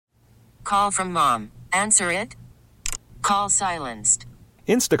call from mom. Answer it. Call silenced.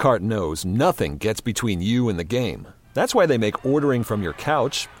 Instacart knows nothing gets between you and the game. That's why they make ordering from your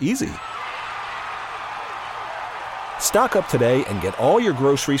couch easy. Stock up today and get all your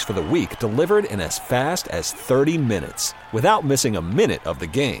groceries for the week delivered in as fast as 30 minutes without missing a minute of the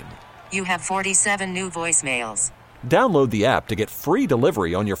game. You have 47 new voicemails. Download the app to get free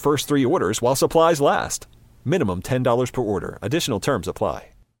delivery on your first 3 orders while supplies last. Minimum $10 per order. Additional terms apply.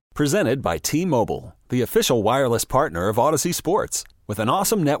 Presented by T-Mobile, the official wireless partner of Odyssey Sports. With an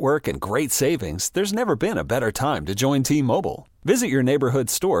awesome network and great savings, there's never been a better time to join T-Mobile. Visit your neighborhood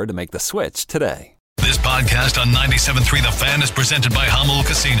store to make the switch today. This podcast on 97.3 The Fan is presented by Hummel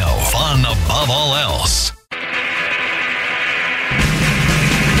Casino. Fun above all else.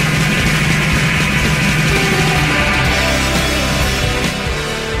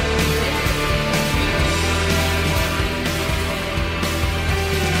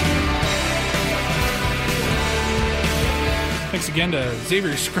 Thanks again to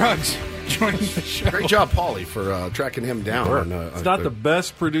Xavier Scruggs joining the show. Great job, Paulie, for tracking him down. It's not the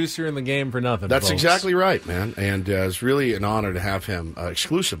best producer in the game for nothing. That's folks. exactly right, man. And it's really an honor to have him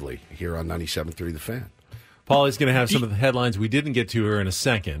exclusively here on 97.3 The Fan. Paulie's going to have some of the headlines we didn't get to here in a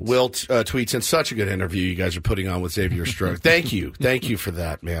second. Will tweets in such a good interview you guys are putting on with Xavier Scruggs. Thank you. Thank you for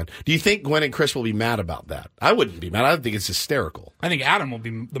that, man. Do you think Gwen and Chris will be mad about that? I wouldn't be mad. I think it's hysterical. I think Adam will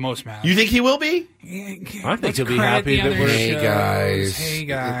be the most mad. You think he will be? I think he'll be happy that we're... Hey, guys. You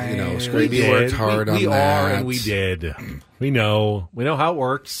know, Scraby worked hard on that. We are, and we did. We know. We know how it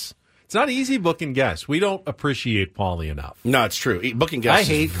works. It's not easy booking guests. We don't appreciate Paulie enough. No, it's true. Booking guests.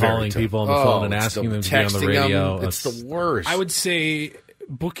 I hate calling people on the phone and asking them to be on the radio. It's the worst. I would say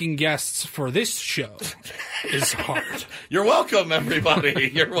booking guests for this show is hard. You're welcome, everybody.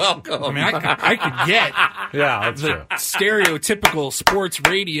 You're welcome. I mean, I could get that's the true. Stereotypical sports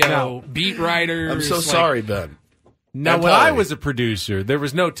radio beat writers. I'm so sorry, Ben. Now, And when Paulie. I was a producer, there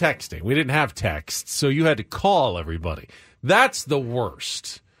was no texting. We didn't have text, so you had to call everybody. That's the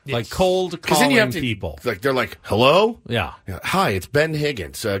worst. Yes. Like cold calling then you have to, people. Like they're like, hello? Yeah. Hi, it's Ben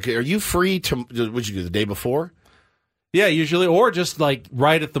Higgins. Are you free to, what'd you do, the day before? Yeah, usually, or just like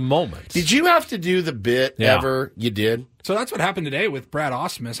right at the moment. Did you have to do the bit ever? You did? So that's what happened today with Brad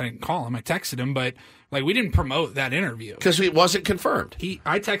Osmus. I didn't call him. I texted him, but like we didn't promote that interview. Because it wasn't confirmed.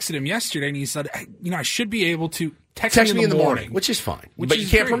 I texted him yesterday, and he said, I should be able to text me in the morning. Which is fine. But you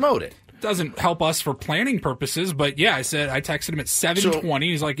can't promote it. Doesn't help us for planning purposes, but yeah, I texted him at 7:20.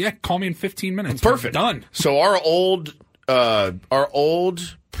 He's like, yeah, call me in 15 minutes. Perfect. Done. So our old what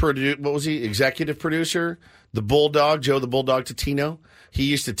was he? Executive producer, the Bulldog, Joe the Bulldog Totino. He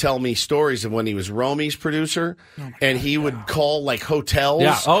used to tell me stories of when he was Romy's producer, and he would call like hotels.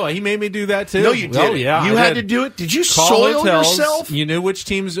 Yeah. Oh, he made me do that too. No, you did. Oh, yeah. You had to do it. Did you Call soil hotels. yourself? You knew which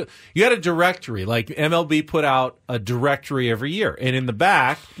teams. You had a directory. Like MLB put out a directory every year, and in the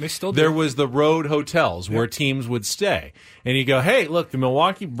back, They still do. there was the road hotels where teams would stay. And you go, hey, look, the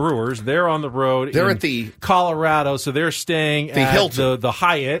Milwaukee Brewers, they're on the road. They're in at the Colorado, so they're staying at Hilton. the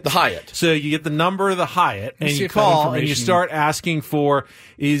Hyatt. The Hyatt. So you get the number of the Hyatt, and see you if that call, and you information- start asking for,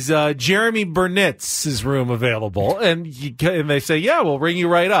 is Jeremy Burnett's room available? And they say, yeah, we'll ring you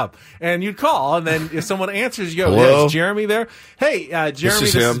right up. And you call, and then if someone answers, you go, Hello? is Jeremy there? Hey, Jeremy, this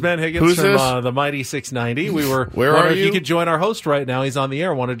is him. Ben Higgins Who's from this? the Mighty 690. We were Where wondering are if you? could join our host right now. He's on the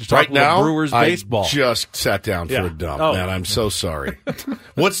air. Wanted to talk Right a little now, Brewers baseball. I just sat down for Yeah. a dump, Oh. man. I'm so sorry.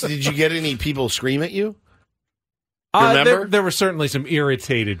 Did you get any people scream at you? Remember? There were certainly some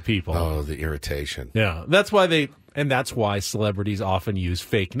irritated people. Oh, the irritation. Yeah, that's why celebrities often use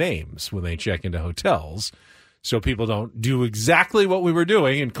fake names when they check into hotels, so people don't do exactly what we were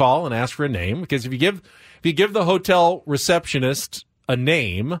doing and call and ask for a name. Because if you give the hotel receptionist a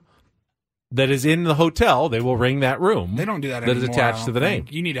name that is in the hotel, they will ring that room. They don't do that that anymore. is attached I to the don't name.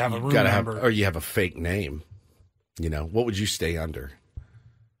 think. You need to have a room Gotta number. or you have a fake name. You know, what would you stay under?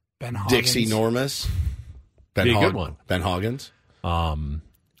 Ben Hoggins. Dixie Normus? Ben Be a good one. Ben Hoggins?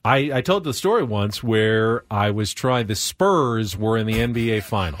 I told the story once where I was trying. The Spurs were in the NBA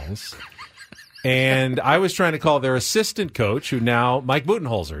Finals. And I was trying to call their assistant coach, Mike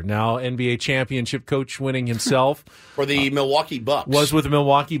Budenholzer, now NBA championship coach winning himself. Or the Milwaukee Bucks? Was with the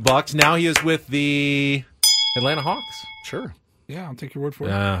Milwaukee Bucks. Now he is with the Atlanta Hawks. Sure. Yeah, I'll take your word for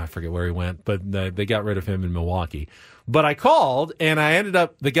it. I forget where he went, but they got rid of him in Milwaukee. But I called, and I ended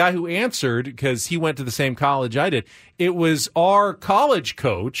up, the guy who answered, because he went to the same college I did, it was our college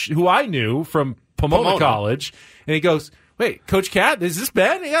coach, who I knew from Pomona College, and he goes, wait, Coach Cat, is this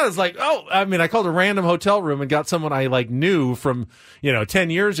Ben? Yeah, it's like, I called a random hotel room and got someone I knew from, 10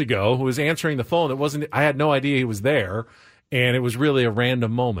 years ago who was answering the phone. I had no idea he was there. and it was really a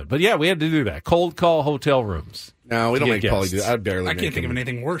random moment. But yeah, we had to do that. Cold call hotel rooms. No, we don't make Paulie do that. I can't think of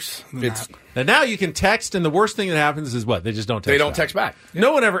anything worse than that. And now you can text, and the worst thing that happens is what? They just don't text back. They don't text back.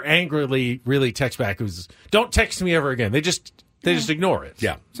 No one ever angrily really texts back who's, don't text me ever again. They just ignore it.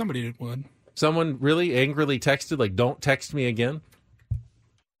 Yeah. Somebody would. Someone really angrily texted, like, don't text me again?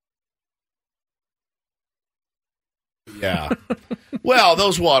 Yeah. Well,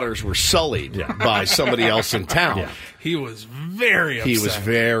 those waters were sullied by somebody else in town. Yeah. He was very upset. He was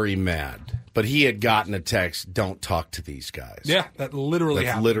very mad. But he had gotten a text, don't talk to these guys. Yeah, that literally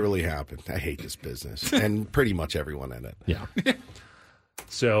happened. I hate this business. And pretty much everyone in it. Yeah.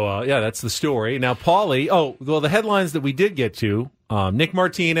 So, that's the story. Now, Paulie, the headlines that we did get to, Nick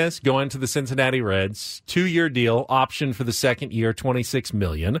Martinez going to the Cincinnati Reds, 2-year deal, option for the second year, $26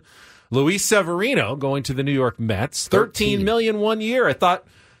 million. Luis Severino going to the New York Mets, $13 million 1 year. I thought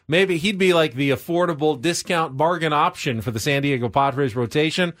maybe he'd be like the affordable discount bargain option for the San Diego Padres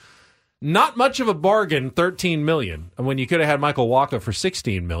rotation. Not much of a bargain, $13 million, when you could have had Michael Wacha for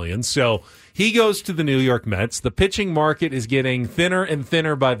 $16 million. So he goes to the New York Mets. The pitching market is getting thinner and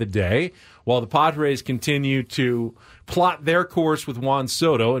thinner by the day, while the Padres continue to plot their course with Juan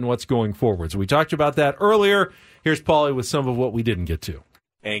Soto and what's going forward. So we talked about that earlier. Here's Paulie with some of what we didn't get to.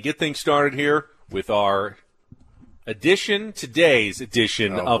 And get things started here with our today's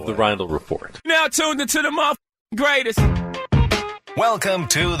edition of the Reindl Report. Now tuned into the greatest. Welcome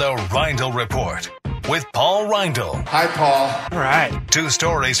to the Reindl Report with Paul Reindl. Hi, Paul. All right. 2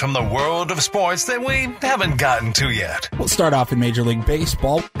 stories from the world of sports that we haven't gotten to yet. We'll start off in Major League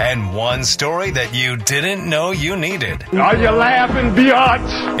Baseball. And 1 story that you didn't know you needed. Are you laughing,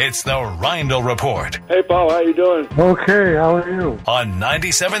 biatch? It's the Reindl Report Hey, Paul, how you doing? Okay, how are you? on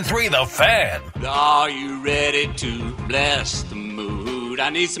 97.3 The Fan. Are you ready to bless the mood? I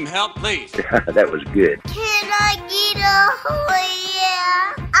need some help, please. That was good. Can I get a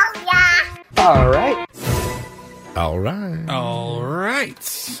yeah? Oh, yeah. All right. All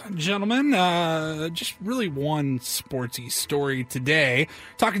right. Gentlemen, just really one sportsy story today.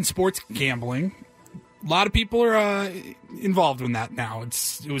 Talking sports gambling. A lot of people are involved in that now.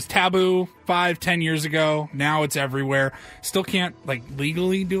 It was taboo 5-10 years ago. Now it's everywhere. Still can't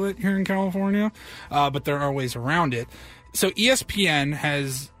legally do it here in California, but there are ways around it. So ESPN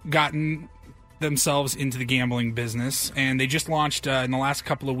has gotten themselves into the gambling business, and they just launched in the last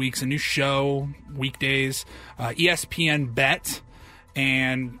couple of weeks a new show, weekdays, ESPN Bet,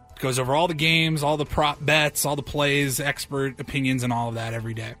 and goes over all the games, all the prop bets, all the plays, expert opinions, and all of that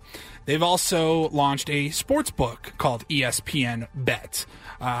every day. They've also launched a sports book called ESPN Bet.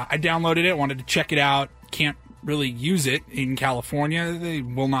 I downloaded it, wanted to check it out. Can't really use it in California. They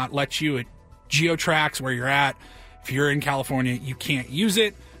will not let you. It geo-tracks where you're at. If you're in California, you can't use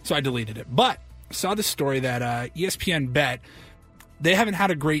it, so I deleted it. But I saw this story that ESPN Bet, they haven't had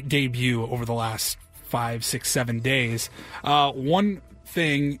a great debut over the last 5, 6, 7 days. One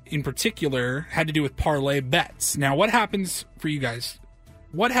thing in particular had to do with parlay bets. Now, what happens for you guys?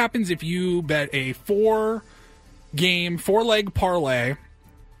 What happens if you bet a 4-leg parlay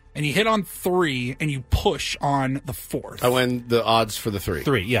and you hit on 3 and you push on the 4th? I win the odds for the 3.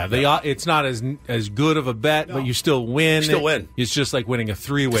 3, yeah. It's not as good of a bet, but you still win. You still win. It's just like winning a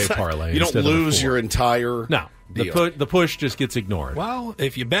 3-way parlay. You don't lose your entire deal. The push just gets ignored. Well,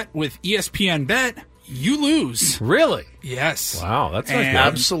 if you bet with ESPN Bet, you lose. Really? Yes. Wow, that's not good.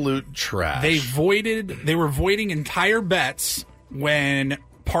 Absolute trash. They were voiding entire bets when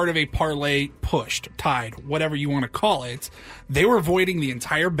part of a parlay pushed, tied, whatever you want to call it. They were voiding the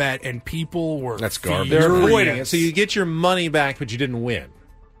entire bet, and people were garbage. They're voiding it, so you get your money back, but you didn't win.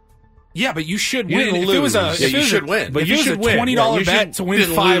 Yeah, but you should You win. didn't If lose. you should win. But If you it was should a win. $20 bet to win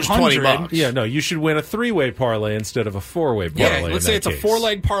didn't lose $500. $20. No, you should win a 3-way parlay instead of a 4-way parlay. Yeah, let's say it's a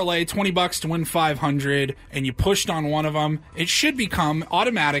 4-leg parlay, $20 to win $500, and you pushed on one of them. It should become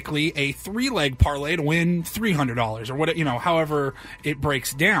automatically a 3-leg parlay to win $300 or whatever, however it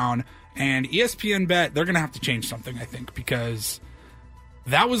breaks down. And ESPN Bet, they're going to have to change something, I think, because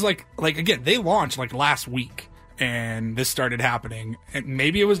that was again, they launched last week. And this started happening. And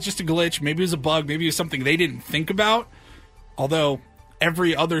maybe it was just a glitch. Maybe it was a bug. Maybe it was something they didn't think about. Although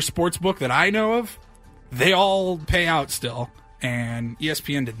every other sports book that I know of, they all pay out still. And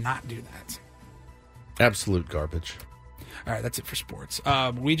ESPN did not do that. Absolute garbage. All right, that's it for sports.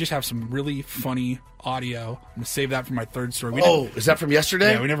 We just have some really funny audio. I'm going to save that for my third story. Is that from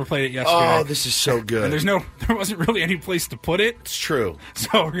yesterday? Yeah, we never played it yesterday. Oh, this is so good. And there wasn't really any place to put it. It's true.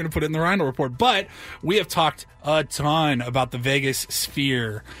 So we're going to put it in the Reindl Report. But we have talked a ton about the Vegas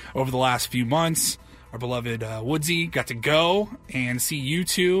Sphere over the last few months. Our beloved Woodsy got to go and see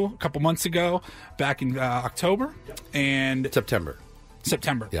U2 a couple months ago, back in October and September.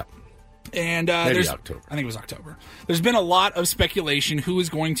 Yeah. And Maybe there's October. I think it was October. There's been a lot of speculation who is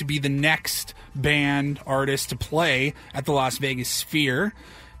going to be the next band artist to play at the Las Vegas Sphere.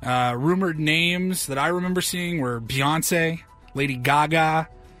 Rumored names that I remember seeing were Beyonce, Lady Gaga,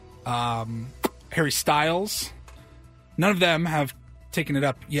 Harry Styles. None of them have taken it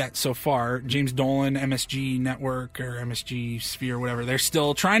up yet so far. James Dolan, MSG Network or MSG Sphere, whatever. They're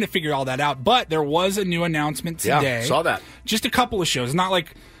still trying to figure all that out. But there was a new announcement today. Yeah, saw that. Just a couple of shows. Not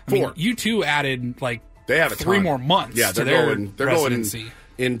like I mean, U2 added like they have 3 more months. Yeah, to they're their residency. Going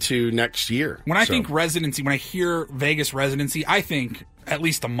into next year. When I think residency, when I hear Vegas residency, I think at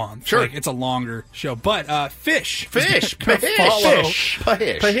least a month. Sure. Like, it's a longer show. But Fish is going to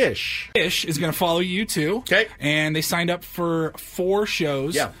follow U2. Okay. And they signed up for 4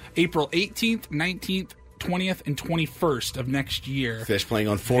 shows. Yeah. April 18th, 19th, 20th, and 21st of next year. Fish playing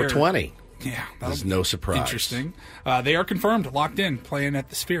on 420. Yeah. That's no surprise. Interesting. They are confirmed, locked in, playing at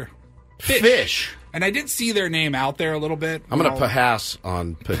the Sphere. Fish. And I did see their name out there a little bit. I'm going to pass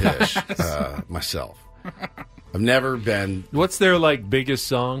on Pahish myself. I've never been. What's their biggest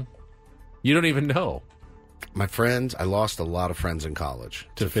song? You don't even know. My friends, I lost a lot of friends in college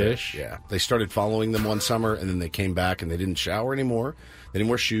to Fish. Yeah, they started following them one summer, and then they came back, and they didn't shower anymore. They didn't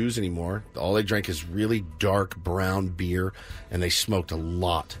wear shoes anymore. All they drank is really dark brown beer, and they smoked a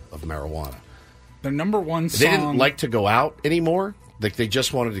lot of marijuana. Their number one song. They didn't like to go out anymore. Like, they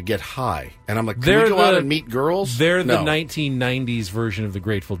just wanted to get high. And I'm like, can we go out and meet girls? They're the 1990s version of the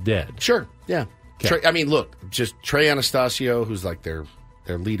Grateful Dead. Sure, yeah. Okay. I mean, look, just Trey Anastasio, who's like their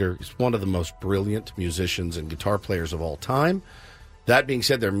leader, is one of the most brilliant musicians and guitar players of all time. That being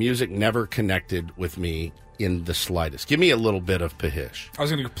said, their music never connected with me in the slightest. Give me a little bit of Pahish. I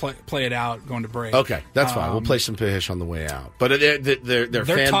was going to play it out going to break. Okay, that's fine. We'll play some Pahish on the way out. But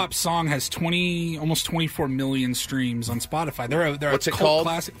their top song has almost 24 million streams on Spotify. They're What's a it cult called?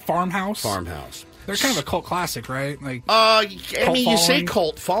 Classic. Farmhouse. They're kind of a cult classic, right? You say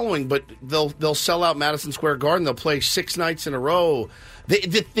cult following, but they'll sell out Madison Square Garden. They'll play 6 nights in a row. They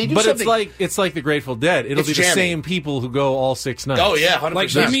do but something. it's like the Grateful Dead. It'll be the same people who go all 6 nights. Oh yeah,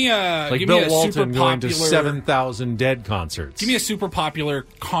 100%. Give me a Bill super Walton going popular, to 7,000 Dead concerts. Give me a super popular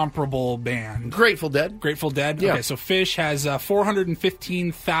comparable band. Grateful Dead. Yeah. Okay, so Fish has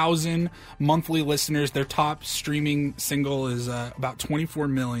 415,000 monthly listeners. Their top streaming single is about 24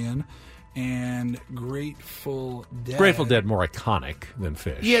 million. And Grateful Dead more iconic than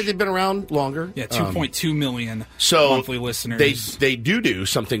Fish. Yeah, they've been around longer. Yeah, 2.2 million so monthly listeners. They do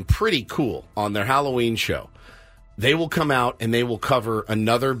something pretty cool on their Halloween show. They will come out and they will cover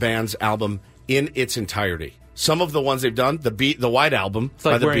another band's album in its entirety. Some of the ones they've done, the White Album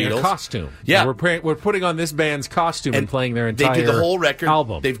by the Beatles. A costume. Yeah, we're putting on this band's costume and playing their entire They do the whole record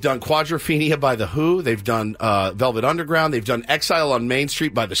album. They've done Quadrophenia by The Who. They've done Velvet Underground. They've done Exile on Main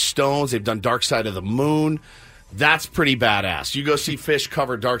Street by the Stones. They've done Dark Side of the Moon. That's pretty badass. You go see Fish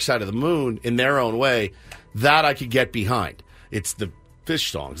cover Dark Side of the Moon in their own way. That I could get behind. It's the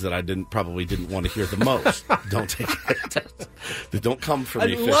Fish songs that I probably didn't want to hear the most. Don't take it. Don't come for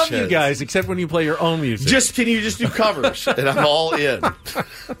me. I love you guys, except when you play your own music. Can you just do covers? And I'm all in. All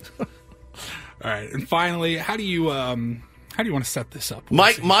right, and finally, how do you want to set this up?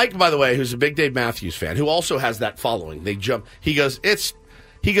 Mike, by the way, who's a big Dave Matthews fan, who also has that following. They jump. He goes, it's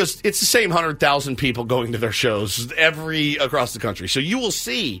the same 100,000 people going to their shows across the country. So you will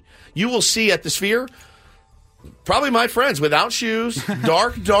see at the Sphere. Probably my friends without shoes,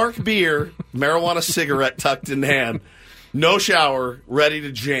 dark beer, marijuana cigarette tucked in hand, no shower, ready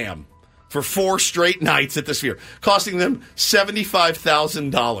to jam for 4 straight nights at the Sphere, costing them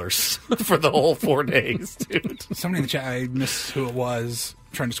 $75,000 for the whole 4 days, dude. Somebody in the chat, I missed who it was.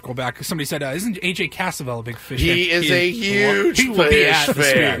 I'm trying to scroll back. Somebody said, "Isn't AJ Cassavell a big Fish fan?" He is a huge He will be at the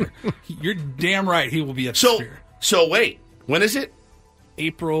fan. Sphere. You're damn right. He will be at the Sphere. So wait, when is it?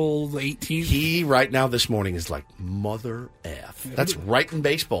 April 18th. He right now this morning is like, mother F. That's right in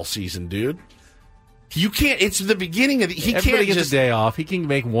baseball season, dude. You can't. It's the beginning of the. Everybody gets a day off. He can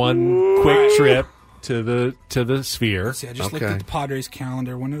make one quick trip to the Sphere. Let's see, I just looked at the Padres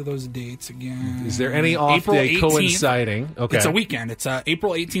calendar. When are those dates again? Is there any off April day 18th. coinciding? Okay, it's a weekend. It's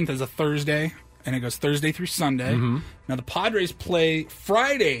April 18th is a Thursday, and it goes Thursday through Sunday. Mm-hmm. Now the Padres play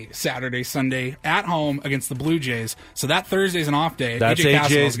Friday, Saturday, Sunday at home against the Blue Jays. So that Thursday's an off day. That's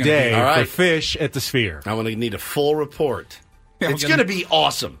AJ's day for Fish at the Sphere. I'm going to need a full report. Yeah, it's going to be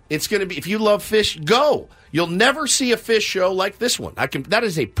awesome. It's going to be, if you love Fish, go. You'll never see a Fish show like this one. That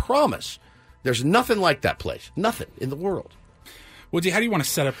is a promise. There's nothing like that place. Nothing in the world. Woody, how do you want to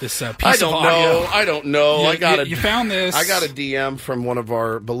set up this piece I don't of audio? know. I don't know. You found this. I got a DM from one of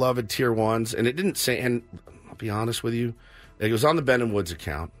our beloved Tier 1s, and it didn't say, and I'll be honest with you, it was on the Ben and Woods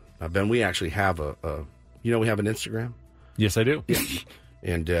account. Ben, we actually have we have an Instagram? Yes, I do. Yeah.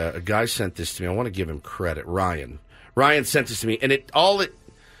 And a guy sent this to me. I want to give him credit. Ryan sent this to me, and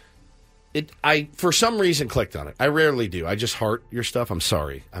I for some reason clicked on it. I rarely do. I just heart your stuff. I'm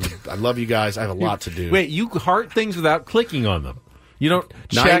sorry. I love you guys. I have a lot to do. Wait, you heart things without clicking on them? You don't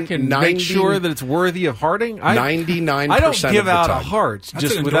check and make sure that it's worthy of hearting? 99% I don't give out time. a heart That's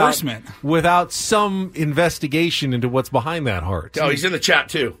just an endorsement. without some investigation into what's behind that heart. Oh, he's in the chat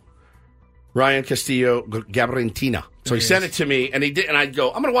too. Ryan Castillo Gabrentina. So he sent it to me, and he did, and I go,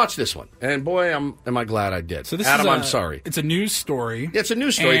 I'm going to watch this one. And boy, am I glad I did. So this Adam, is I'm sorry. It's a news story. Yeah, it's a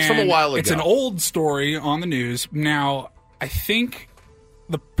news story. It's from a while ago. It's an old story on the news. Now, I think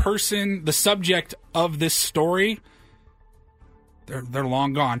the subject of this story, they're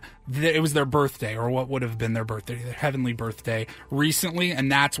long gone. It was their birthday, or what would have been their birthday, their heavenly birthday, recently,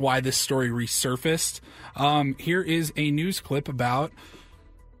 and that's why this story resurfaced. Here is a news clip about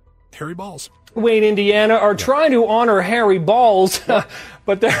Harry Balls. Wayne, Indiana, are trying to honor Harry Balls,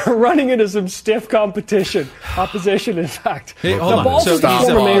 but they're running into some stiff opposition, in fact. Hey, hold on. Balls So is the he's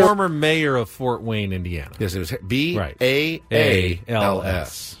former a mayor. former mayor of Fort Wayne, Indiana. Yes, it was B-A-A-L-S.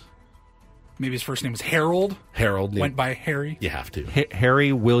 Maybe his first name was Harold. Harold. Went by Harry. You have to.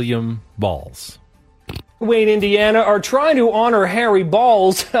 Harry William Balls. Wayne, Indiana, are trying to honor Harry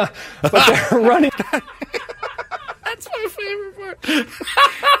Balls, but they're running... That's my favorite part.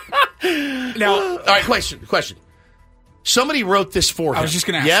 Now, all right, question. Somebody wrote this for him. I was just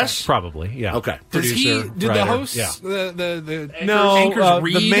going to ask. Yes, that. Probably. Yeah. Okay. Did the hosts, the anchors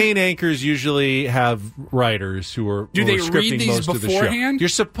read? The main anchors usually have writers who are Do they scripting read these most of the show. beforehand? You're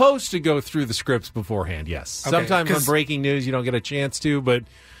supposed to go through the scripts beforehand. Yes. Okay, Sometimes on breaking news you don't get a chance to, but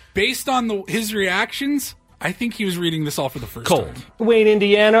based on his reactions, I think he was reading this all for the first time. Wayne,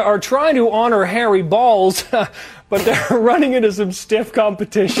 Indiana, are trying to honor Harry Balls, but they're running into some stiff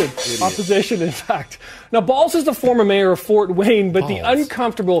opposition, in fact. Now, Balls is the former mayor of Fort Wayne, but the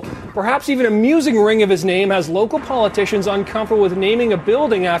uncomfortable, perhaps even amusing ring of his name has local politicians uncomfortable with naming a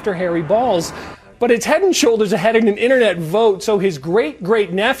building after Harry Balls. But it's head and shoulders ahead in an internet vote, so his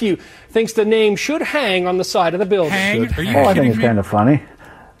great-great-nephew thinks the name should hang on the side of the building. Are you kidding I think it's me? kind of funny.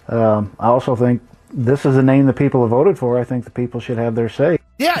 I also think this is a name that people have voted for. I think the people should have their say.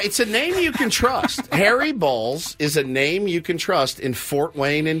 Yeah, it's a name you can trust. Harry Balls is a name you can trust in Fort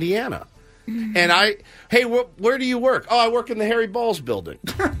Wayne, Indiana. And where do you work? Oh, I work in the Harry Balls building.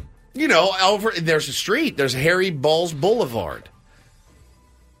 There's a street. There's Harry Balls Boulevard.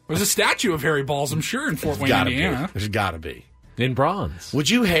 There's a statue of Harry Balls, I'm sure, in Fort Wayne, Indiana. There's got to be. in bronze.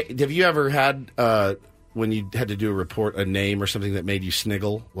 Have you ever had when you had to do a report a name or something that made you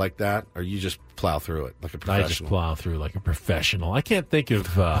sniggle like that, or you just plow through it like a professional? I just plow through like a professional. I can't think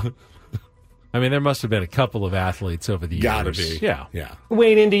of. I mean, there must have been a couple of athletes over the years. Gotta be. Yeah.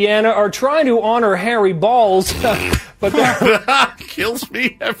 Wayne, Indiana are trying to honor Harry Balls, but that kills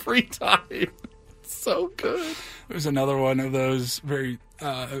me every time. It's so good. There's another one of those very.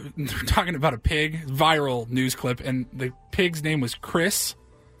 They're talking about a pig, viral news clip, and the pig's name was Chris,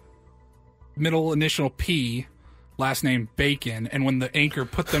 middle initial P, last name Bacon, and when the anchor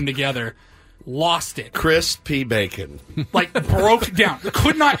put them together, lost it. Chris P. Bacon. Like, broke down.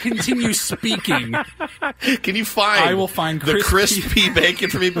 Could not continue speaking. Can you find I will find the Chris P. Bacon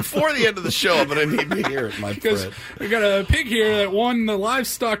for me before the end of the show? I'm going to need to hear it, my because friend. We got a pig here that won the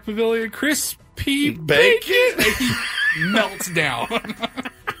livestock pavilion. Chris P. Bacon? And he melts down.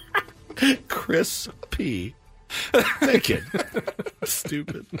 Chris P. Bacon.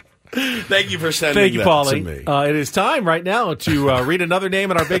 Stupid. Thank you for sending Thank you, that Paulie. to me. It is time right now to read another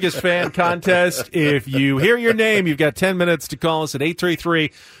name in our biggest fan contest. If you hear your name, you've got 10 minutes to call us at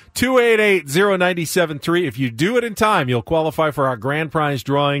 833-288-0973. If you do it in time, you'll qualify for our grand prize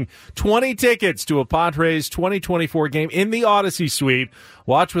drawing, 20 tickets to a Padres 2024 game in the Odyssey Suite.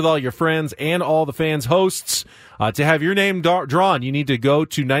 Watch with all your friends and all the fans' hosts. To have your name drawn, you need to go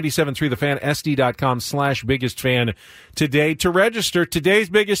to 973thefansd.com/biggest-fan today to register. Today's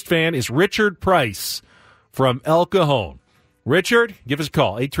biggest fan is Richard Price from El Cajon. Richard, give us a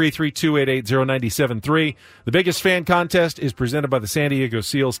call, 833-288-0973. The biggest fan contest is presented by the San Diego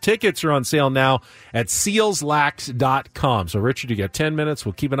Seals. Tickets are on sale now at sealslax.com. So, Richard, you got 10 minutes.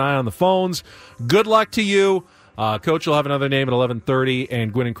 We'll keep an eye on the phones. Good luck to you. Coach will have another name at 11:30,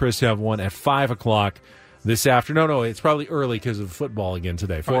 and Gwen and Chris have one at 5 o'clock. This afternoon. No, it's probably early because of football again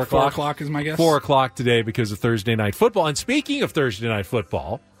today. 4 o'clock? 4 o'clock is my guess. 4 o'clock today because of Thursday night football. And speaking of Thursday night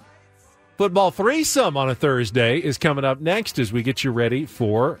football Football Threesome on a Thursday is coming up next as we get you ready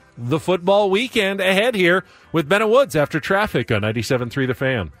for the football weekend ahead here with Ben and Woods after traffic on 97.3 The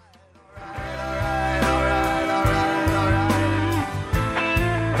Fan.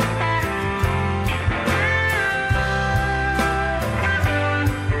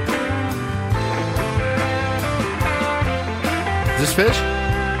 Is this fish?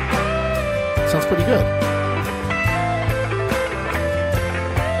 Sounds pretty good.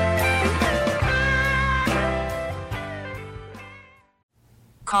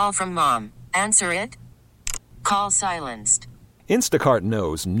 Call from mom. Answer it. Call silenced. Instacart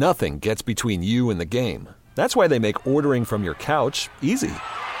knows nothing gets between you and the game. That's why they make ordering from your couch easy.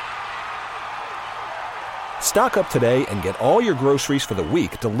 Stock up today and get all your groceries for the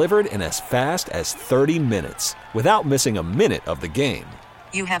week delivered in as fast as 30 minutes without missing a minute of the game.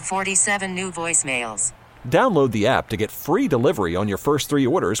 You have 47 new voicemails. Download the app to get free delivery on your first 3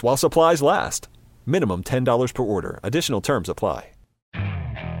 orders while supplies last. Minimum $10 per order. Additional terms apply.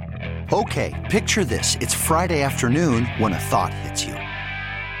 Okay, picture this. It's Friday afternoon when a thought hits you.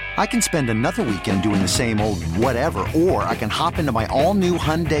 I can spend another weekend doing the same old whatever, or I can hop into my all-new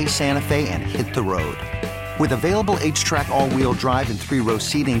Hyundai Santa Fe and hit the road. With available H-Track all-wheel drive and 3-row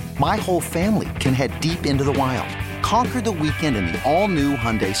seating, my whole family can head deep into the wild. Conquer the weekend in the all-new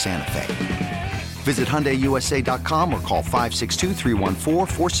Hyundai Santa Fe. Visit HyundaiUSA.com or call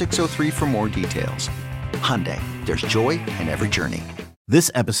 562-314-4603 for more details. Hyundai, there's joy in every journey.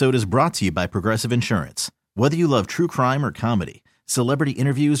 This episode is brought to you by Progressive Insurance. Whether you love true crime or comedy, celebrity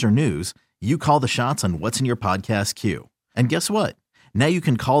interviews or news, you call the shots on what's in your podcast queue. And guess what? Now you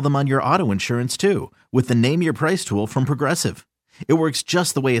can call them on your auto insurance too with the Name Your Price tool from Progressive. It works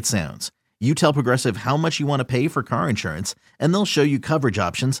just the way it sounds. You tell Progressive how much you want to pay for car insurance, and they'll show you coverage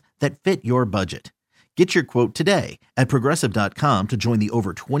options that fit your budget. Get your quote today at Progressive.com to join the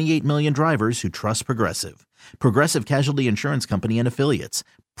over 28 million drivers who trust Progressive. Progressive Casualty Insurance Company and Affiliates.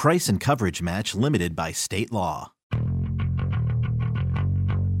 Price and coverage match limited by state law.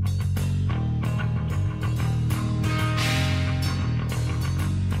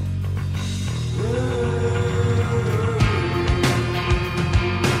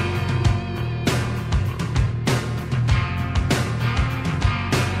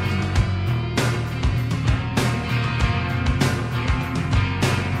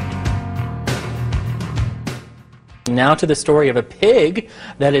 Now to the story of a pig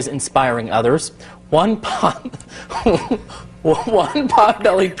that is inspiring others. One pot-bellied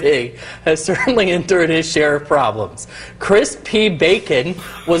pig has certainly endured his share of problems. Chris P. Bacon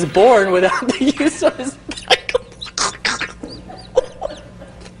was born without the use of his back.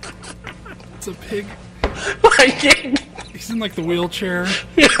 It's a pig. I can't. He's in like the wheelchair.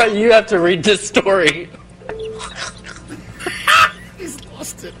 Yeah, you have to read this story. He's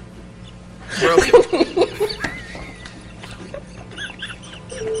lost it. Broken.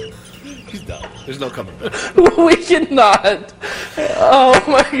 He's done. There's no coming back. We cannot. Oh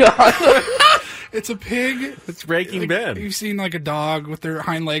my god. It's a pig. It's Breaking Ben. You've seen like a dog with their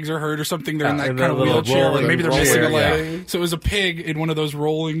hind legs are hurt or something. They're in that in kind of that little wheelchair. Or rolling maybe they're missing a leg. yeah. So it was a pig in one of those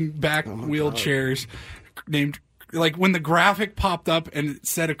rolling back wheelchairs named, like when the graphic popped up and it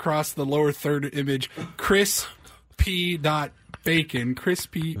said across the lower third image, Chris P. Bacon,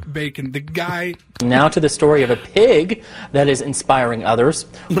 Crispy Bacon, the guy. Now to the story of a pig that is inspiring others.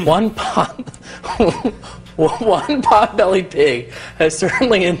 One pot-bellied pig has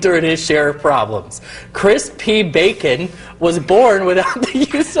certainly endured his share of problems. Chris P. Bacon was born without the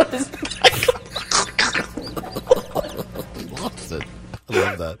use of his back. Lost it. I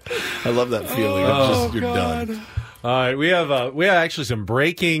love that. I love that feeling of just you're done. All right, we have actually some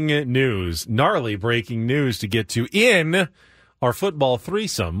breaking news, gnarly breaking news to get to in our football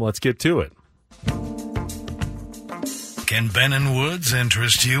threesome. Let's get to it. Can Ben and Woods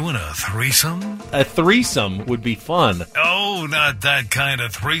interest you in a threesome? A threesome would be fun. Oh, not that kind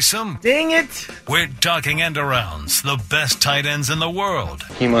of threesome. Dang it. We're talking end-arounds, the best tight ends in the world.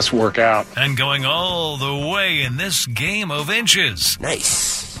 He must work out. And going all the way in this game of inches.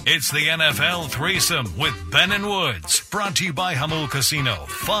 Nice. It's the NFL Threesome with Ben and Woods. Brought to you by Hamul Casino.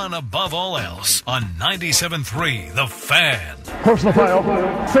 Fun above all else on 97.3 The Fan. Personal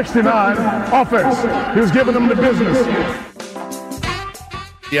foul, 69, offense. He was giving them the business.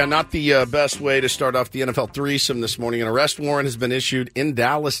 Yeah, not the best way to start off the NFL Threesome this morning. An arrest warrant has been issued in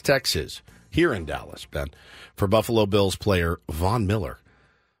Dallas, Texas, here in Dallas, Ben, for Buffalo Bills player Von Miller.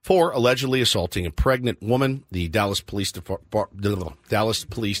 for allegedly assaulting a pregnant woman. The Dallas Police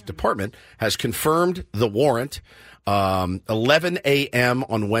Department has confirmed the warrant. 11 a.m.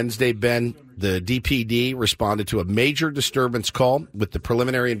 on Wednesday, Ben, the DPD responded to a major disturbance call with the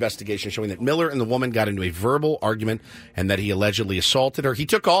preliminary investigation showing that Miller and the woman got into a verbal argument and that he allegedly assaulted her. He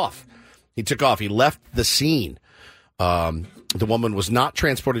took off. He left the scene. The woman was not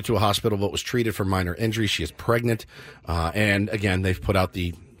transported to a hospital but was treated for minor injuries. She is pregnant. And again, they've put out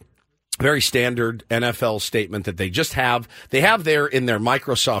the very standard NFL statement that they have there in their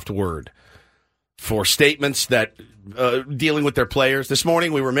Microsoft Word for statements that dealing with their players. This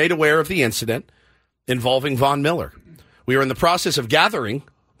morning, we were made aware of the incident involving Von Miller. We are in the process of gathering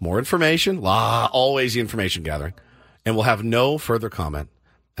more information, always the information gathering, and we'll have no further comment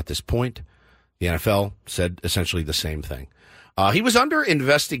at this point. The NFL said essentially the same thing. He was under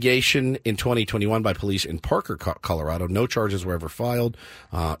investigation in 2021 by police in Parker, Colorado. No charges were ever filed.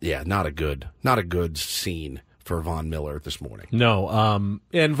 Not a good scene for Von Miller this morning. No,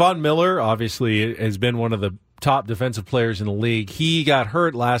 and Von Miller obviously has been one of the top defensive players in the league. He got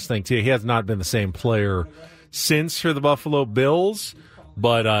hurt last thing too. He has not been the same player since for the Buffalo Bills.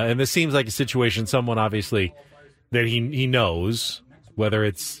 But and this seems like a situation, someone obviously that he knows, whether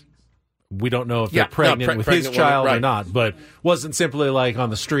it's, we don't know if they're pregnant with his child or not, but wasn't simply like on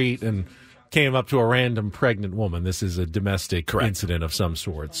the street and came up to a random pregnant woman. This is a domestic incident of some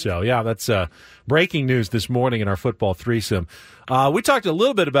sort. So, yeah, that's breaking news this morning in our football threesome. We talked a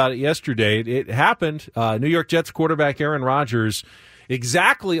little bit about it yesterday. It happened. New York Jets quarterback Aaron Rodgers,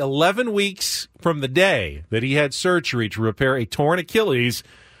 exactly 11 weeks from the day that he had surgery to repair a torn Achilles,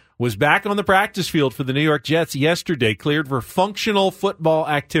 was back on the practice field for the New York Jets yesterday, cleared for functional football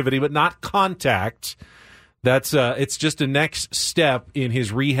activity, but not contact. That's it's just a next step in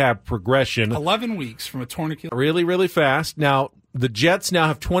his rehab progression. 11 weeks from a torn Achilles. Really, really fast. Now, the Jets now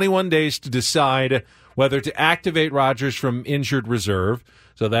have 21 days to decide whether to activate Rodgers from injured reserve.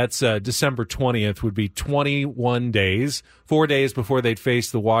 So that's December 20th would be 21 days, 4 days before they'd face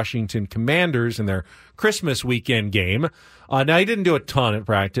the Washington Commanders in their Christmas weekend game. Now, he didn't do a ton at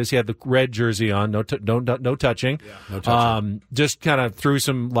practice. He had the red jersey on, no touching. Yeah, no touching. Just kind of threw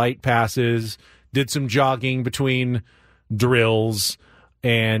some light passes, did some jogging between drills,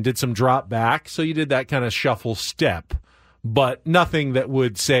 and did some drop back. So you did that kind of shuffle step, but nothing that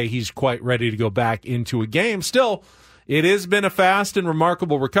would say he's quite ready to go back into a game. Still, it has been a fast and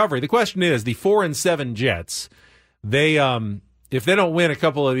remarkable recovery. The question is, the 4-7 Jets, they if they don't win a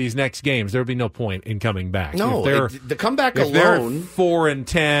couple of these next games, there would be no point in coming back. No, the comeback if alone, they're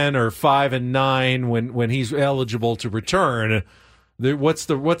 4-10 or 5-9 when he's eligible to return, what's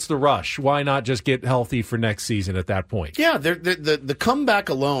the rush? Why not just get healthy for next season at that point? Yeah, the comeback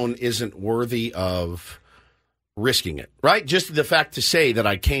alone isn't worthy of risking it, right? Just the fact to say that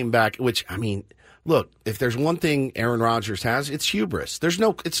I came back, which, I mean, look, if there's one thing Aaron Rodgers has, it's hubris.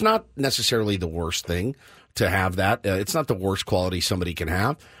 It's not necessarily the worst thing to have that. It's not the worst quality somebody can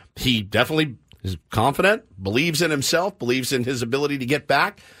have. He definitely is confident, believes in himself, believes in his ability to get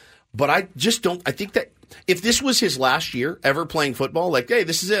back. But I think that if this was his last year ever playing football, like, hey,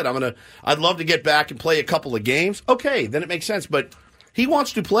 this is it. I'd love to get back and play a couple of games. Okay, then it makes sense. But he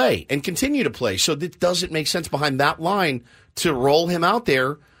wants to play and continue to play. So it doesn't make sense behind that line to roll him out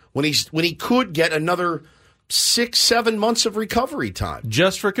there when he could get another 6-7 months of recovery time.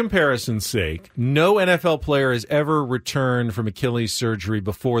 Just for comparison's sake, no NFL player has ever returned from Achilles surgery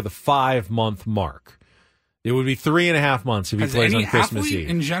before the 5-month mark. It would be 3.5 months if he plays on Christmas Eve.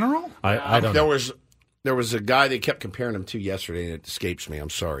 In general, I don't know. There was a guy they kept comparing him to yesterday, and it escapes me. I'm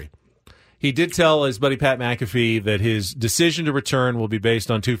sorry. He did tell his buddy Pat McAfee that his decision to return will be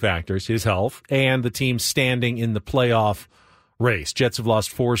based on two factors: his health and the team's standing in the playoff race. Jets have lost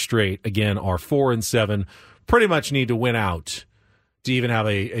 4 straight. Again, are 4-7. Pretty much need to win out to even have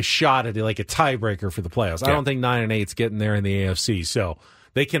a shot at like a tiebreaker for the playoffs. Yeah. I don't think 9-8's getting there in the AFC, so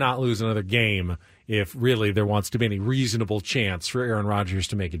they cannot lose another game if really there wants to be any reasonable chance for Aaron Rodgers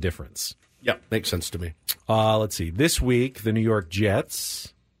to make a difference. Yeah, makes sense to me. Let's see. This week, the New York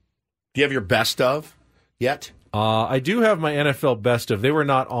Jets. Do you have your best of yet? I do have my NFL best of. They were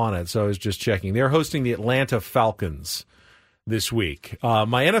not on it, so I was just checking. They're hosting the Atlanta Falcons this week.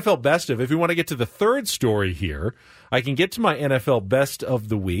 My NFL best of, if you want to get to the third story here, I can get to my NFL best of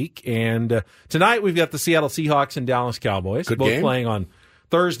the week. And tonight we've got the Seattle Seahawks and Dallas Cowboys. Good both game. Playing on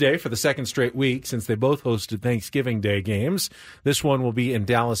Thursday for the second straight week since they both hosted Thanksgiving Day games. This one will be in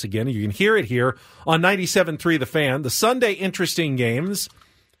Dallas again. You can hear it here on 97.3 The Fan. The Sunday interesting games.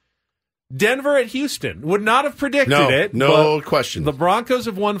 Denver at Houston. Would not have predicted it. No question. The Broncos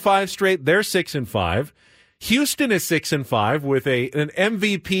have won 5 straight. They're 6-5. Houston is 6-5 with an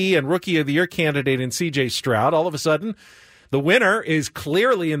MVP and Rookie of the Year candidate in C.J. Stroud. All of a sudden, the winner is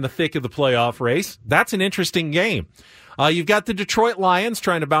clearly in the thick of the playoff race. That's an interesting game. You've got the Detroit Lions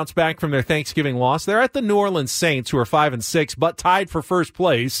trying to bounce back from their Thanksgiving loss. They're at the New Orleans Saints, who are 5-6, but tied for first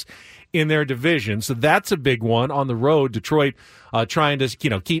place in their division. So that's a big one on the road. Detroit trying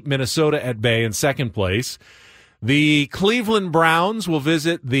to keep Minnesota at bay in second place. The Cleveland Browns will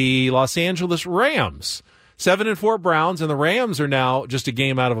visit the Los Angeles Rams. 7-4 Browns, and the Rams are now just a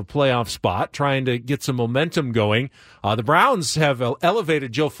game out of a playoff spot, trying to get some momentum going. The Browns have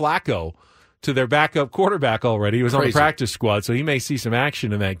elevated Joe Flacco to their backup quarterback already. He was on the practice squad, so he may see some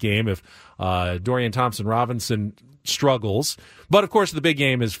action in that game if Dorian Thompson-Robinson struggles. But, of course, the big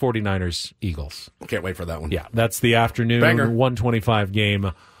game is 49ers-Eagles. Can't wait for that one. Yeah, that's the afternoon 1:25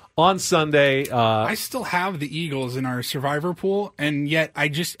 game on Sunday. I still have the Eagles in our survivor pool, and yet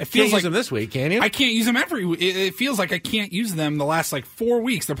it feels can't use them this week, can you? I can't use them every week. It feels like I can't use them the last 4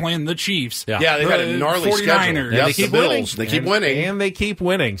 weeks. They're playing the Chiefs. Yeah, they've had a gnarly 49ers. Schedule. Yes, they keep winning. They keep winning. And they keep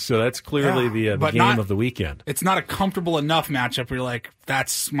winning, so that's clearly the game of the weekend. It's not a comfortable enough matchup where you're like,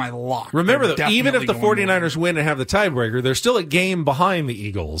 that's my lock. Remember, though, even if the 49ers win and have the tiebreaker, they're still a game behind the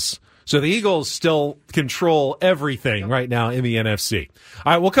Eagles. So the Eagles still control everything right now in the NFC.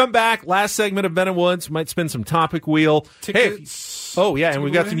 All right, we'll come back. Last segment of Ben and Woods. Might spin some topic wheel. Tickets. And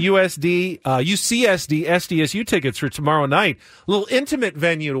we've got some UCSD SDSU tickets for tomorrow night. A little intimate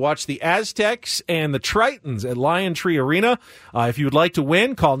venue to watch the Aztecs and the Tritons at Lion Tree Arena. If you would like to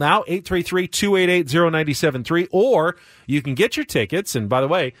win, call now, 833-288-0973, or you can get your tickets. And by the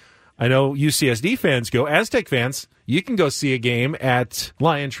way, I know UCSD fans go. Aztec fans, you can go see a game at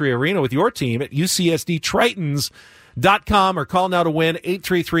Lion Tree Arena with your team at UCSDTritons.com or call now to win,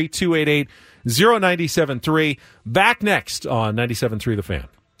 833-288-0973. Back next on 97.3 The Fan.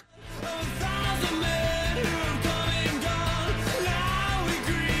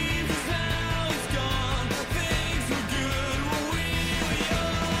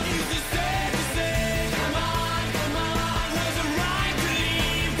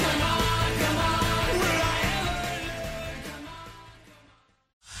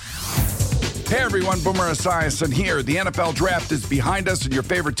 Hey everyone, Boomer Esiason here. The NFL draft is behind us and your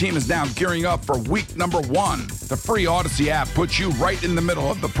favorite team is now gearing up for week number 1. The free Odyssey app puts you right in the middle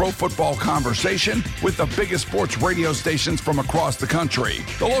of the pro football conversation with the biggest sports radio stations from across the country.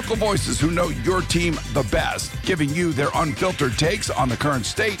 The local voices who know your team the best, giving you their unfiltered takes on the current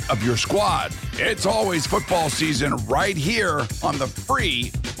state of your squad. It's always football season right here on the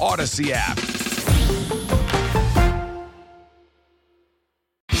free Odyssey app.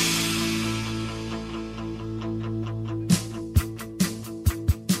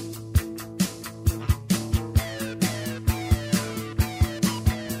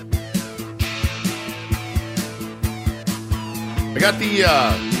 I got the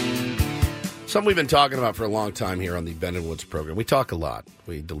something we've been talking about for a long time here on the Ben and Woods program. We talk a lot.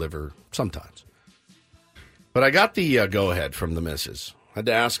 We deliver sometimes. But I got the go-ahead from the missus. I had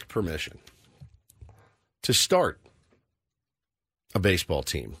to ask permission to start a baseball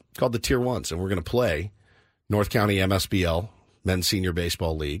team called the Tier 1s, and we're going to play North County MSBL, Men's Senior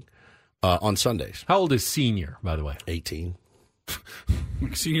Baseball League, on Sundays. How old is senior, by the way? 18.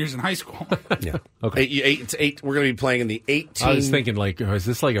 Like seniors in high school. Yeah. Okay. It's 8. We're going to be playing in the 18. I was thinking, is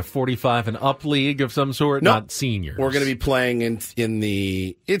this like a 45 and up league of some sort? No. Not seniors. We're going to be playing in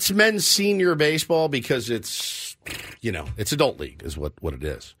the. It's men's senior baseball because it's adult league is what it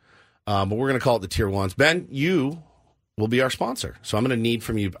is. But we're going to call it the Tier 1s. Ben, you will be our sponsor. So I'm going to need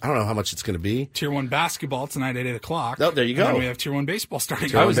from you, I don't know how much it's going to be. Tier 1 basketball tonight at 8 o'clock. Oh, there you go. And then we have Tier 1 baseball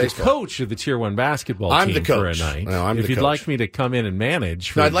starting. I was the coach of the Tier 1 basketball I'm team the coach. for a night. No, if you'd like me to come in and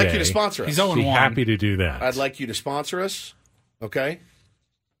manage for I'd a like day, you to sponsor us. He's 0-1. Be happy to do that. I'd like you to sponsor us. Okay?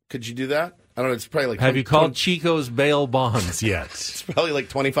 Could you do that? I don't know. It's probably like. Have you called Chico's bail bonds yet? It's probably like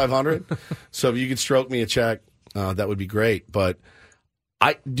 $2,500. So if you could stroke me a check, that would be great. But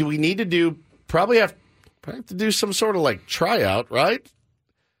do we need to do? Probably have to do some sort of like tryout, right?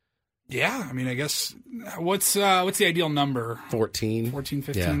 Yeah, I mean, I guess what's the ideal number? 14,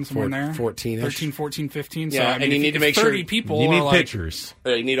 15, somewhere in there. 14-ish. 13, 14, 15. Yeah, so, I mean, and you need to make 30 sure people you need are pitchers.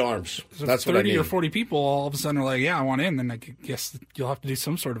 You need arms. So That's 30 what I need. or 40 people all of a sudden are like, yeah, I want in. Then I guess you'll have to do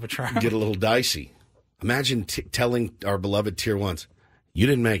some sort of a trial. Get a little dicey. Imagine telling our beloved Tier 1s, you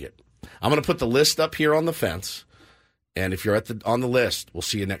didn't make it. I'm going to put the list up here on the fence. And if you're on the list, we'll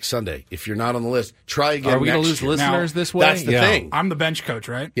see you next Sunday. If you're not on the list, try again. Are we going to lose listeners this way? That's the thing. I'm the bench coach,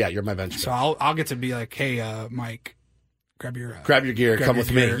 right? Yeah, you're my bench coach. So I'll get to be like, hey, Mike, grab your gear, come with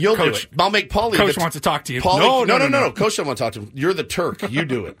gear. me. You'll Coach, do it. I'll make Paulie. Coach wants to talk to you. Paulie, No. Coach doesn't want to talk to him. You're the Turk. You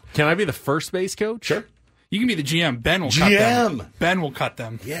do it. Can I be the first base coach? Sure. You can be the GM. Ben will cut them. Ben will cut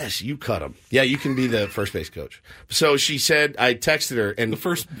them. Yes, you cut them. Yeah, you can be the first base coach. So she said, I texted her. And the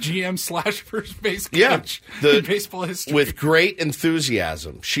first GM / first base coach in baseball history. With great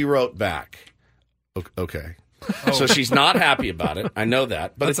enthusiasm, she wrote back, okay. So she's not happy about it. I know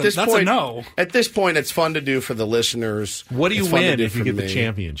that. But that's a no. At this point, it's fun to do for the listeners. What do you win if you get the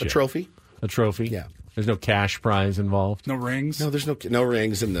championship? A trophy. A trophy? Yeah. There's no cash prize involved? No rings? No, there's no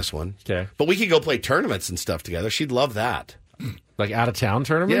rings in this one. Okay. But we could go play tournaments and stuff together. She'd love that. Like out-of-town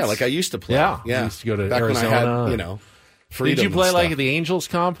tournaments? Yeah, like I used to play. Yeah. I used to go to back Arizona. When I had, freedom. Did you play and like stuff. at the Angels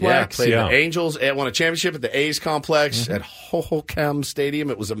Yeah, I complex? played the Angels. I won a championship at the A's complex Mm-hmm. at Holcomb Stadium.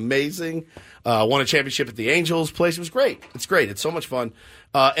 It was amazing. Won a championship at the Angels place. It was great. It's great. It's so much fun.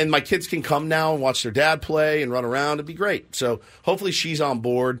 And my kids can come now and watch their dad play and run around. It'd be great. So hopefully she's on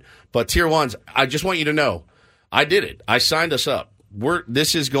board. But Tier 1s, I just want you to know, I did it. I signed us up.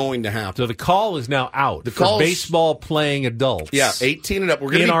 This is going to happen. So the call is now out for baseball playing adults. Yeah, 18 and up.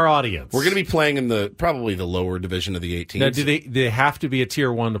 We're gonna our audience. We're going to be playing in probably the lower division of the 18s. Now, do they have to be a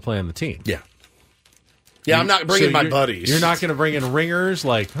Tier 1 to play on the team? Yeah. Yeah, I'm not bringing my buddies. You're not going to bring in ringers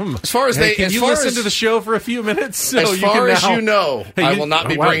like, As far as can you listen to the show for a few minutes? So as far as you know, I will not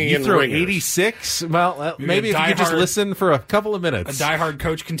be bringing in ringers. 86? Well, maybe if you could just listen for a couple of minutes. A diehard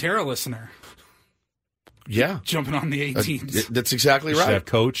Coach Quintero listener. Yeah. Jumping on the 18s. That's exactly You right. should have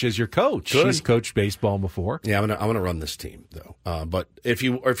Coach as your coach. Good. He's coached baseball before. Yeah, I'm gonna run this team though. But if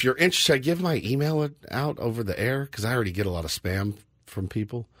you're interested, I give my email out over the air because I already get a lot of spam from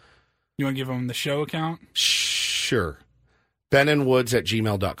people. You want to give them the show account? Sure.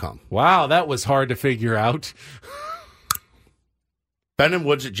 benandwoods@gmail.com. Wow, that was hard to figure out.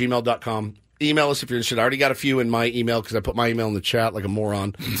 benandwoods@gmail.com. Email us if you're interested. I already got a few in my email because I put my email in the chat like a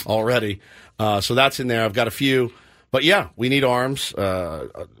moron already. So that's in there. I've got a few. But yeah, we need arms,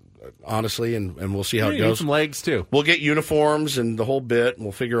 honestly, and we'll see how it You goes. need some legs, too. We'll get uniforms and the whole bit, and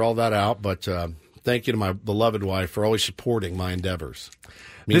we'll figure all that out. But thank you to my beloved wife for always supporting my endeavors.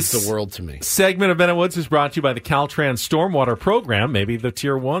 Means the world to me. Segment of Ben and Woods is brought to you by the Caltrans Stormwater Program. Maybe the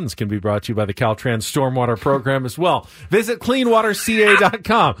Tier 1s can be brought to you by the Caltrans Stormwater Program as well. Visit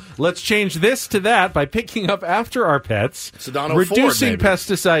cleanwaterca.com. Let's change this to that by picking up after our pets, Sedano reducing Ford,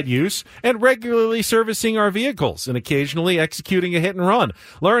 pesticide use, and regularly servicing our vehicles, and occasionally executing a hit and run.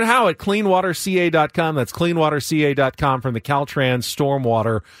 Learn how at cleanwaterca.com. That's cleanwaterca.com from the Caltrans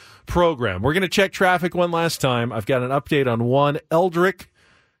Stormwater Program. We're going to check traffic one last time. I've got an update on one Eldrick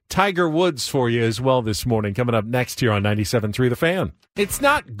Tiger Woods for you as well this morning, coming up next here on 97.3 The Fan. It's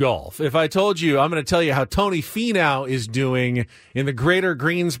not golf. If I told you, I'm going to tell you how Tony Finau is doing in the Greater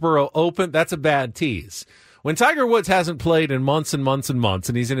Greensboro Open, that's a bad tease. When Tiger Woods hasn't played in months and months and months,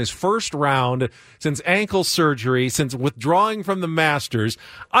 and he's in his first round since ankle surgery, since withdrawing from the Masters,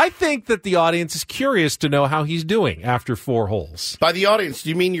 I think that the audience is curious to know how he's doing after 4 holes. By the audience,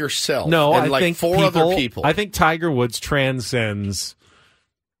 do you mean yourself? No, and I like think 4 other people. I think Tiger Woods transcends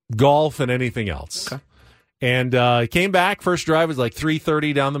golf and anything else. Okay. And he came back. First drive was like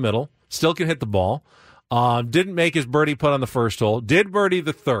 330 down the middle. Still can hit the ball. Didn't make his birdie putt on the first hole. Did birdie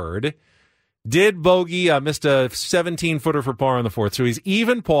the third. Did bogey. Missed a 17-footer for par on the fourth. So he's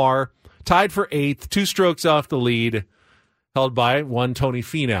even par. Tied for 8th. 2 strokes off the lead. Held by one Tony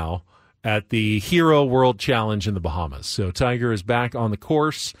Finau at the Hero World Challenge in the Bahamas. So Tiger is back on the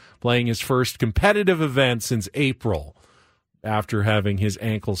course, playing his first competitive event since April, after having his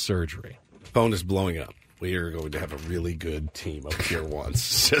ankle surgery. Phone is blowing up. We are going to have a really good team of Tier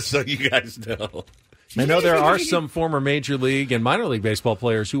 1s, just so you guys know. I know there are some former Major League and minor league baseball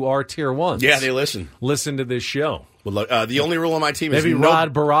players who are Tier 1s. Yeah, they listen. Listen to this show. Well, the only rule on my team is maybe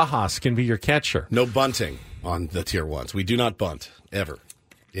Rod Barajas can be your catcher. No bunting on the Tier 1s. We do not bunt, ever.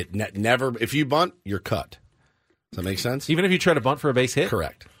 Never. If you bunt, you're cut. Does that make sense? Even if you try to bunt for a base hit?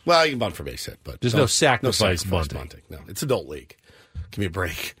 Correct. Well, you can bunt for a base hit, but there's no sacrifice bunting. No, it's adult league. Give me a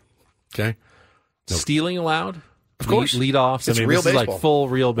break. Okay? No. Stealing allowed? Of course. Lead offs. It's real this baseball. Is like full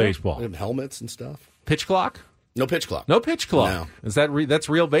real baseball. They have helmets and stuff. Pitch clock? No pitch clock. No pitch clock. No. Is that's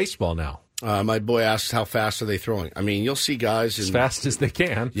real baseball now? My boy asks how fast are they throwing. I mean, you'll see guys as fast as they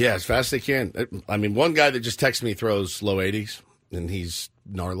can. Yeah, as fast as they can. I mean, one guy that just texted me throws low 80s, and he's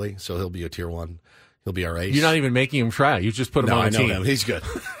gnarly, so he'll be a Tier 1. He'll be our ace. You're not even making him try. You just put him on the team. No, I know him. He's good.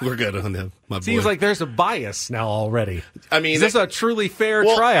 We're good on him. My boy. Seems like there's a bias now already. I mean, is this a truly fair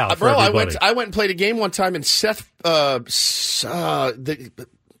tryout for everybody? I went and played a game one time, and Seth, somebody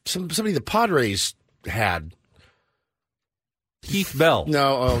the Padres had. Heath Bell.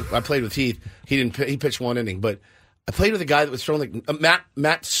 No, I played with Heath. He didn't. He pitched one inning, but I played with a guy that was throwing like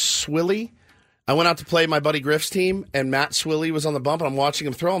Matt Swilly. I went out to play my buddy Griff's team, and Matt Swilly was on the bump, and I'm watching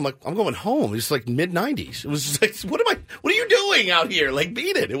him throw. I'm like, I'm going home. It's like mid-90s. It was just like, what are you doing out here? Like,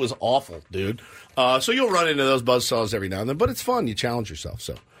 beat it. It was awful, dude. So you'll run into those buzzsaws every now and then, but it's fun. You challenge yourself,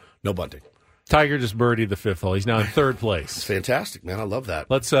 so no bunting. Tiger just birdied the 5th hole. He's now in 3rd place. It's fantastic, man. I love that.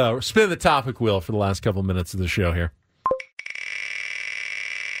 Let's spin the topic wheel for the last couple minutes of the show here.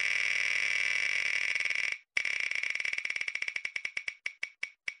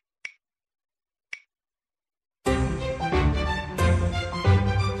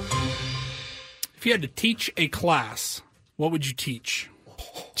 If you had to teach a class, what would you teach?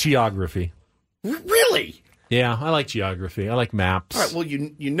 Geography. Really? Yeah, I like geography. I like maps. All right, well,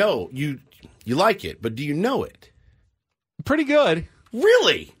 you like it, but do you know it? Pretty good.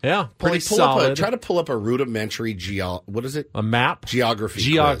 Really? Yeah, pretty solid. solid. Try to pull up a rudimentary what is it? A map?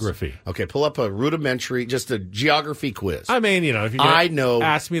 Geography. Quiz. Okay, pull up a rudimentary, just a geography quiz. I mean, if you're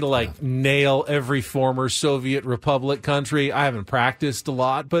ask me to nail every former Soviet republic country, I haven't practiced a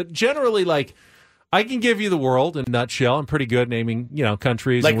lot, but generally, I can give you the world in a nutshell. I'm pretty good naming,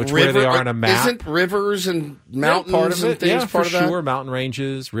 countries and where they are on a map. Isn't rivers and mountains part of it? and things yeah, part for of that? sure. Mountain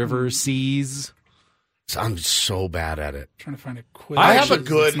ranges, rivers, seas. I'm so bad at it. Trying to find a quiz. I have a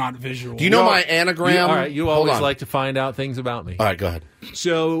good. It's not visual. Do you know my anagram? All right, you always like to find out things about me. All right, go ahead.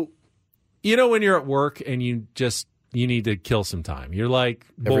 So, when you're at work and you need to kill some time. You're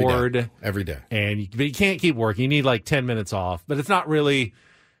bored every day, but you can't keep working. You need 10 minutes off, but it's not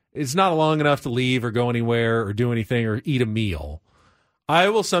long enough to leave or go anywhere or do anything or eat a meal. I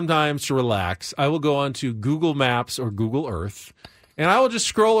will sometimes, to relax, I will go onto Google Maps or Google Earth, and I will just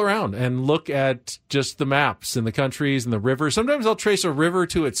scroll around and look at just the maps and the countries and the rivers. Sometimes I'll trace a river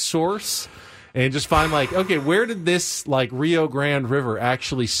to its source and just find okay, where did this Rio Grande River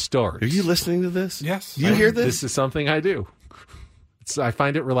actually start? Are you listening to this? Yes. You hear this? This is something I do. I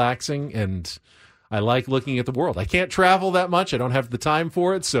find it relaxing, and I like looking at the world. I can't travel that much. I don't have the time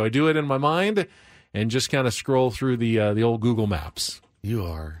for it, so I do it in my mind and just kind of scroll through the old Google Maps. You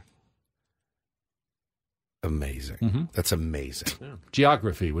are amazing. Mm-hmm. That's amazing. Yeah.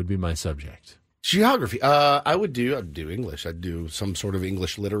 Geography would be my subject. Geography. I'd do English. I'd do some sort of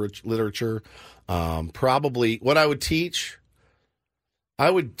English literature. Probably what I would teach.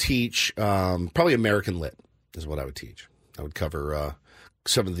 Probably American Lit is what I would teach. I would cover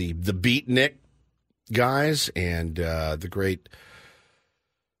some of the beatnik guys and the great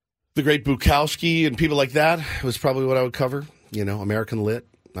Bukowski and people like that was probably what I would cover. American Lit.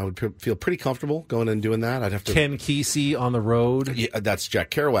 I would feel pretty comfortable going and doing that. I'd have to Ken Kesey on the road. Yeah, that's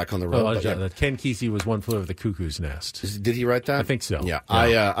Jack Kerouac on the road. Ken Kesey was One Flew Over the Cuckoo's Nest. Did he write that? I think so. Yeah.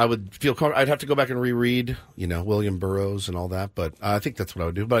 I would feel comfortable. I'd have to go back and reread, William Burroughs and all that. But I think that's what I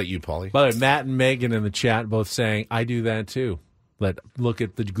would do. What about you, Paulie? By the way, Matt and Megan in the chat both saying I do that too. Look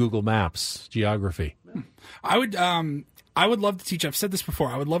at the Google Maps geography. I would love to teach. I've said this before.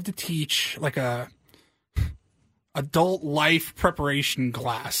 I would love to teach a adult life preparation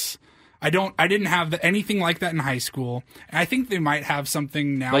class. I didn't have anything like that in high school. And I think they might have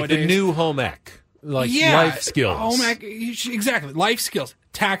something nowadays. Like the new home ec. Life skills. Home ec, exactly. Life skills.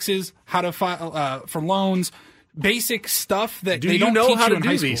 Taxes, how to file for loans, basic stuff that they don't teach you in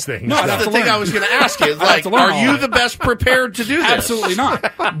high school. These things? No, that's the thing I was going to ask you. Are you the best prepared to do this? Absolutely not.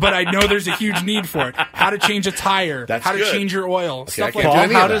 But I know there's a huge need for it. How to change a tire. How to change your oil. Stuff like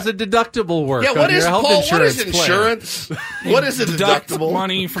that. How does a deductible work? Yeah, what is insurance? What is a deductible?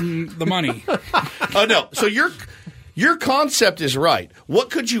 Money from the money. Oh no. So your concept is right. What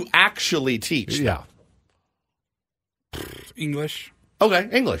could you actually teach? Yeah. English. Okay,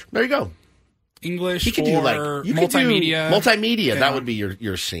 English. There you go. English you could do multimedia. Multimedia, yeah. That would be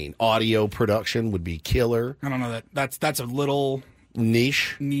your scene. Audio production would be killer. I don't know that's a little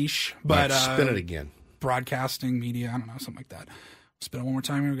niche, but spin it again. Broadcasting, media, I don't know, something like that. Spin it one more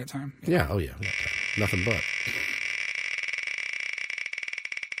time. We got time. Yeah. Oh yeah. Nothing but.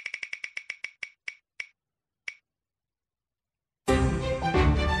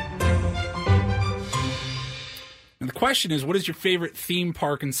 And the question is, what is your favorite theme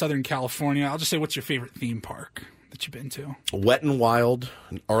park in Southern California? I'll just say, what's your favorite theme park that you've been to? Wet n Wild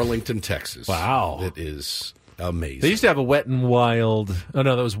in Arlington, Texas. Wow. It is amazing. They used to have a Wet n Wild. Oh,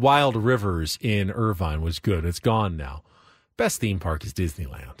 no, that was Wild Rivers in Irvine was good. It's gone now. Best theme park is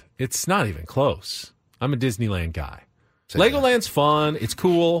Disneyland. It's not even close. I'm a Disneyland guy. Legoland's fun. It's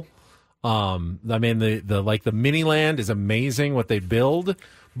cool. I mean, the Miniland is amazing what they build.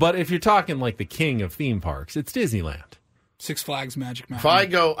 But if you're talking the king of theme parks, it's Disneyland. Six Flags Magic Mountain. If I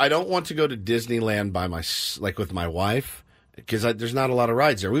go, I don't want to go to Disneyland with my wife because there's not a lot of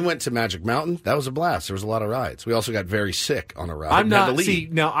rides there. We went to Magic Mountain. That was a blast. There was a lot of rides. We also got very sick on a ride.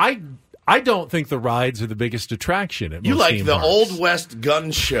 I don't think the rides are the biggest attraction at You most like theme the parks. Old West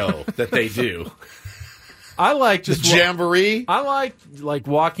gun show that they do. I like just the jamboree. I like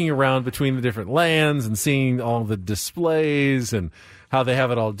walking around between the different lands and seeing all the displays and how they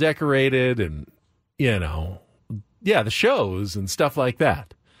have it all decorated and, the shows and stuff like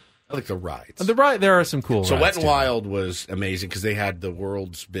that. I like the rides. There are some cool So rides. Wet n' too. Wild was amazing because they had the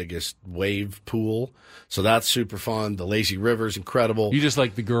world's biggest wave pool. So that's super fun. The lazy river's incredible. You just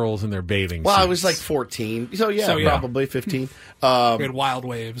like the girls in their bathing Well, suits. I was like 14. So probably 15. We had wild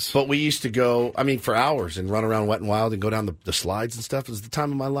waves. But we used to go, for hours and run around Wet n' Wild and go down the slides and stuff. It was the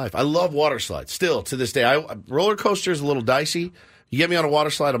time of my life. I love water slides. Still, to this day. Roller coaster is a little dicey. You get me on a water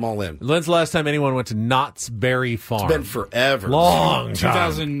slide, I'm all in. When's the last time anyone went to Knott's Berry Farm? It's been forever. Long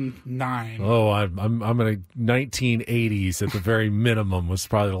time. 2009. Oh, I'm in a 1980s at the very minimum was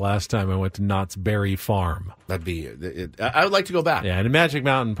probably the last time I went to Knott's Berry Farm. That'd be I would like to go back. Yeah, and in Magic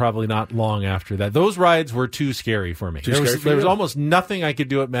Mountain probably not long after that. Those rides were too scary for me. There was almost nothing I could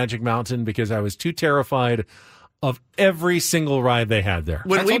do at Magic Mountain because I was too terrified of every single ride they had there.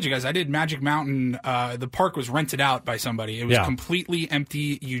 I told you guys, I did Magic Mountain. The park was rented out by somebody. It was completely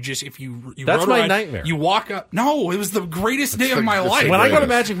empty. You That's rode a my ride, nightmare. You walk up. No, it was the greatest day of my life. When I go to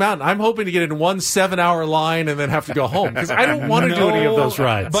Magic Mountain, I'm hoping to get in one 7-hour line and then have to go home because I don't want to do any of those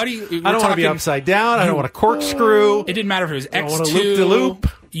rides. Buddy, I don't want to be upside down. I don't want to corkscrew. It didn't matter if it was X2. I don't want to loop-de-loop.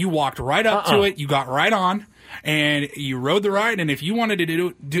 You walked right up to it. You got right on. And you rode the ride, and if you wanted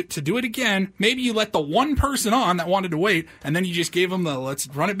to do it again, maybe you let the one person on that wanted to wait, and then you just gave them the let's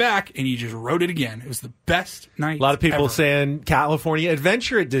run it back, and you just rode it again. It was the best night A lot of people ever. saying California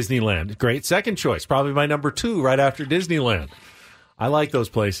Adventure at Disneyland. Great second choice. Probably my number 2 right after Disneyland. I like those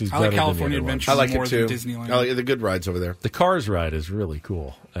places I better like California than the other Adventure I like more it too. than Disneyland. I like the good rides over there. The Cars ride is really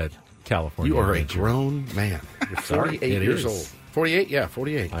cool at California You are Adventure. a grown man. You're 48 years old. 48? Yeah,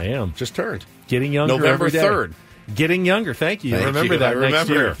 48. I am. Just turned. Getting younger November every day. 3rd. Getting younger. Thank you. Thank Remember you. that I next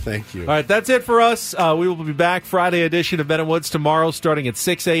remember. year. Thank you. All right, that's it for us. We will be back Friday edition of Ben and Woods tomorrow starting at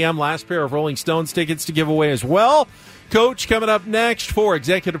 6 a.m. Last pair of Rolling Stones tickets to give away as well. Coach coming up next for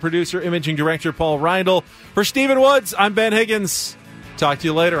executive producer, imaging director Paul Reindl. For Stephen Woods, I'm Ben Higgins. Talk to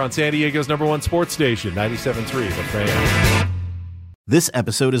you later on San Diego's #1 sports station, 97.3 The Fan. This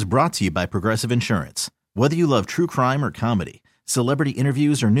episode is brought to you by Progressive Insurance. Whether you love true crime or comedy, celebrity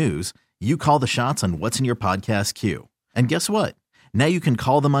interviews or news, you call the shots on what's in your podcast queue. And guess what? Now you can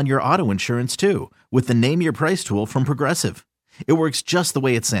call them on your auto insurance too with the Name Your Price tool from Progressive. It works just the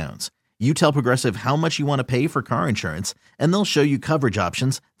way it sounds. You tell Progressive how much you want to pay for car insurance, and they'll show you coverage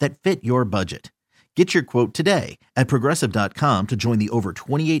options that fit your budget. Get your quote today at Progressive.com to join the over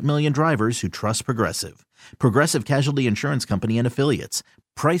 28 million drivers who trust Progressive. Progressive Casualty Insurance Company and Affiliates.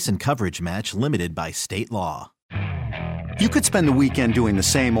 Price and coverage match limited by state law. You could spend the weekend doing the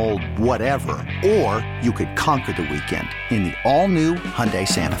same old whatever, or you could conquer the weekend in the all-new Hyundai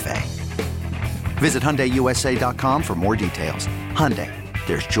Santa Fe. Visit HyundaiUSA.com for more details. Hyundai,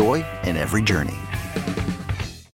 there's joy in every journey.